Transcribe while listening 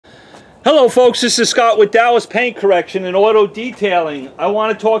Hello folks, this is Scott with Dallas Paint Correction and Auto Detailing. I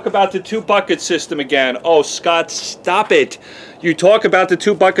want to talk about the two-bucket system again. Oh, Scott, stop it. You talk about the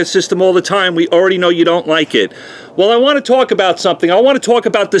two-bucket system all the time. We already know you don't like it. Well, I want to talk about something. I want to talk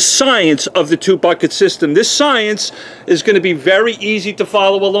about the science of the two-bucket system. This science is going to be very easy to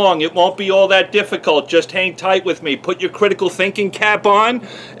follow along. It won't be all that difficult. Just hang tight with me. Put your critical thinking cap on,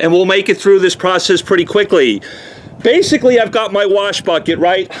 and we'll make it through this process pretty quickly. Basically, I've got my wash bucket,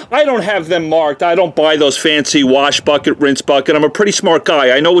 right? I don't have them marked. I don't buy those fancy wash bucket, rinse bucket. I'm a pretty smart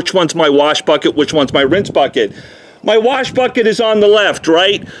guy. I know which one's my wash bucket, which one's my rinse bucket. My wash bucket is on the left,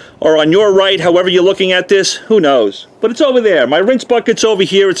 right? Or on your right, however you're looking at this. Who knows? But it's over there. My rinse bucket's over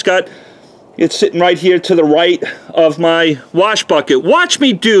here. It's sitting right here to the right of my wash bucket. Watch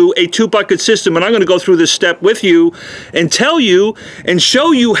me do a two-bucket system, and I'm going to go through this step with you and tell you and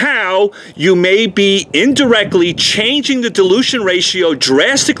show you how you may be indirectly changing the dilution ratio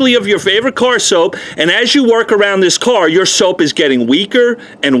drastically of your favorite car soap, and as you work around this car, your soap is getting weaker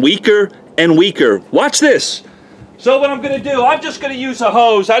and weaker and weaker. Watch this. So what I'm going to do, I'm just going to use a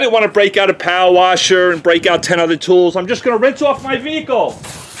hose. I didn't want to break out a power washer and break out 10 other tools. I'm just going to rinse off my vehicle.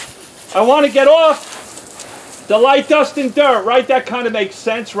 I want to get off the light, dust, and dirt, right? That kind of makes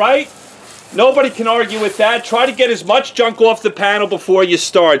sense, right? Nobody can argue with that. Try to get as much junk off the panel before you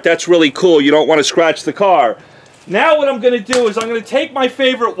start. That's really cool. You don't want to scratch the car. Now what I'm going to do is I'm going to take my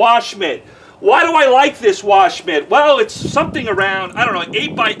favorite wash mitt. Why do I like this wash mitt? Well, it's something around, I don't know,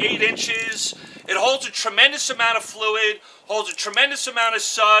 8 by 8 inches. It holds a tremendous amount of fluid, holds a tremendous amount of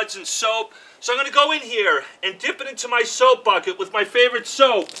suds and soap. So I'm going to go in here and dip it into my soap bucket with my favorite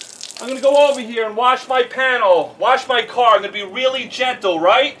soap. I'm going to go over here and wash my panel, wash my car. I'm going to be really gentle,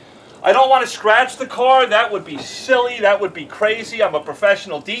 right? I don't want to scratch the car. That would be silly. That would be crazy. I'm a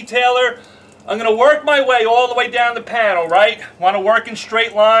professional detailer. I'm going to work my way all the way down the panel, right? Want to work in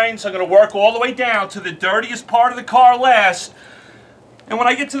straight lines. I'm going to work all the way down to the dirtiest part of the car last. And when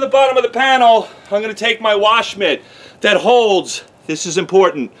I get to the bottom of the panel, I'm going to take my wash mitt that holds, this is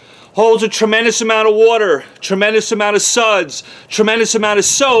important, holds a tremendous amount of water, tremendous amount of suds, tremendous amount of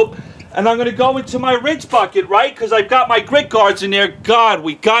soap, and I'm going to go into my rinse bucket, right? Because I've got my grit guards in there. God,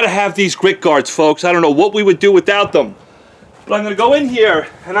 we got to have these grit guards, folks. I don't know what we would do without them. But I'm going to go in here,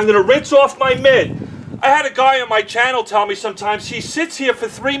 and I'm going to rinse off my mitt. I had a guy on my channel tell me sometimes he sits here for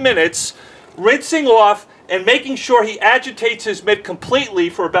 3 minutes, rinsing off, and making sure he agitates his mitt completely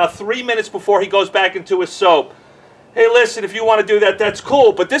for about 3 minutes before he goes back into his soap. Hey, listen, if you want to do that, that's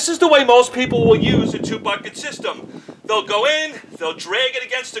cool. But this is the way most people will use a two-bucket system. They'll go in, they'll drag it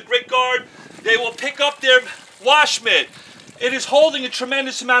against the grit guard, they will pick up their wash mitt. It is holding a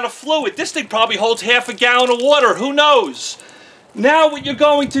tremendous amount of fluid. This thing probably holds half a gallon of water, who knows? Now what you're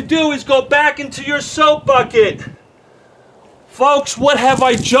going to do is go back into your soap bucket. Folks, what have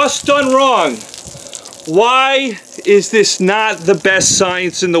I just done wrong? Why is this not the best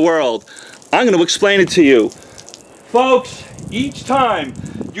science in the world? I'm going to explain it to you. Folks, each time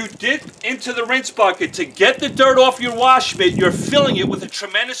you dip into the rinse bucket to get the dirt off your wash mitt, you're filling it with a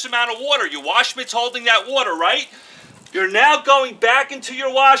tremendous amount of water. Your wash mitt's holding that water, right? You're now going back into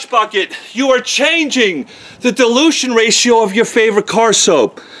your wash bucket. You are changing the dilution ratio of your favorite car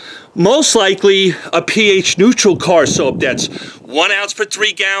soap. Most likely a pH neutral car soap that's 1 ounce per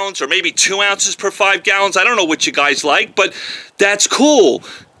 3 gallons or maybe 2 ounces per 5 gallons. I don't know what you guys like, but that's cool.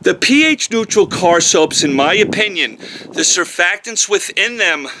 The pH neutral car soaps, in my opinion, the surfactants within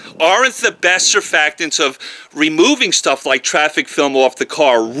them aren't the best surfactants of removing stuff like traffic film off the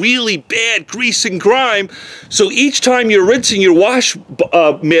car, really bad grease and grime. So each time you're rinsing your wash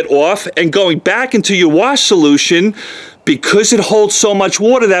mitt off and going back into your wash solution, because it holds so much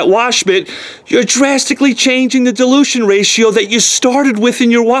water, that wash mitt, you're drastically changing the dilution ratio that you started with in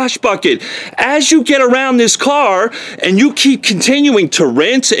your wash bucket. As you get around this car and you keep continuing to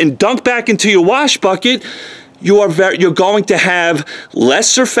rinse and dunk back into your wash bucket, you're going to have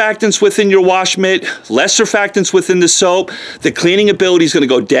less surfactants within your wash mitt, less surfactants within the soap. The cleaning ability is going to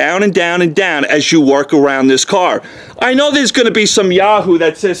go down and down and down as you work around this car. I know there's going to be some yahoo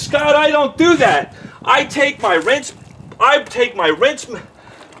that says, Scott, I don't do that. I take my rinse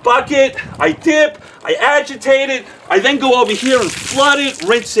bucket, I dip, I agitate it, I then go over here and flood it,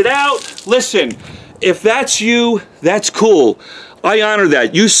 rinse it out. Listen, if that's you, that's cool. I honor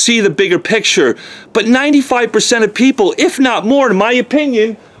that. You see the bigger picture. But 95% of people, if not more, in my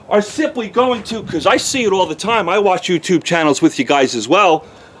opinion, are simply going to, because I see it all the time, I watch YouTube channels with you guys as well,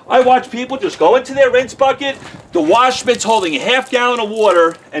 I watch people just go into their rinse bucket, the wash mitt's holding a half gallon of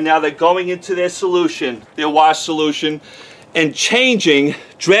water, and now they're going into their solution, their wash solution, and changing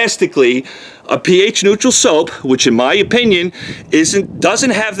drastically a pH neutral soap, which in my opinion doesn't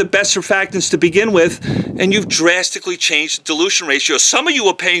have the best surfactants to begin with, and you've drastically changed the dilution ratio. Some of you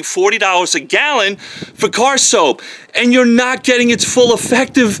are paying $40 a gallon for car soap, and you're not getting its full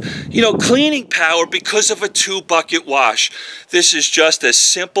effective, cleaning power because of a 2-bucket wash. This is just a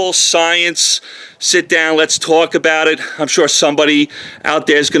simple science. Sit down, let's talk about it. I'm sure somebody out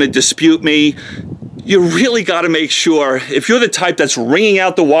there is going to dispute me. You really got to make sure, if you're the type that's wringing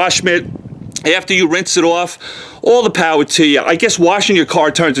out the wash mitt after you rinse it off, all the power to you. I guess washing your car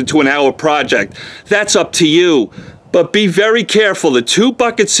turns into an hour project. That's up to you. But be very careful. The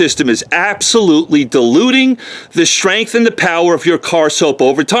 2-bucket system is absolutely diluting the strength and the power of your car soap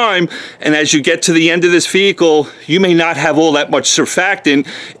over time. And as you get to the end of this vehicle, you may not have all that much surfactant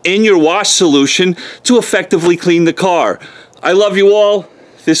in your wash solution to effectively clean the car. I love you all.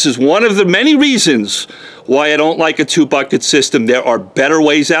 This is one of the many reasons why I don't like a 2-bucket system. There are better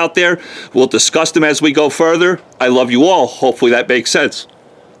ways out there. We'll discuss them as we go further. I love you all. Hopefully that makes sense.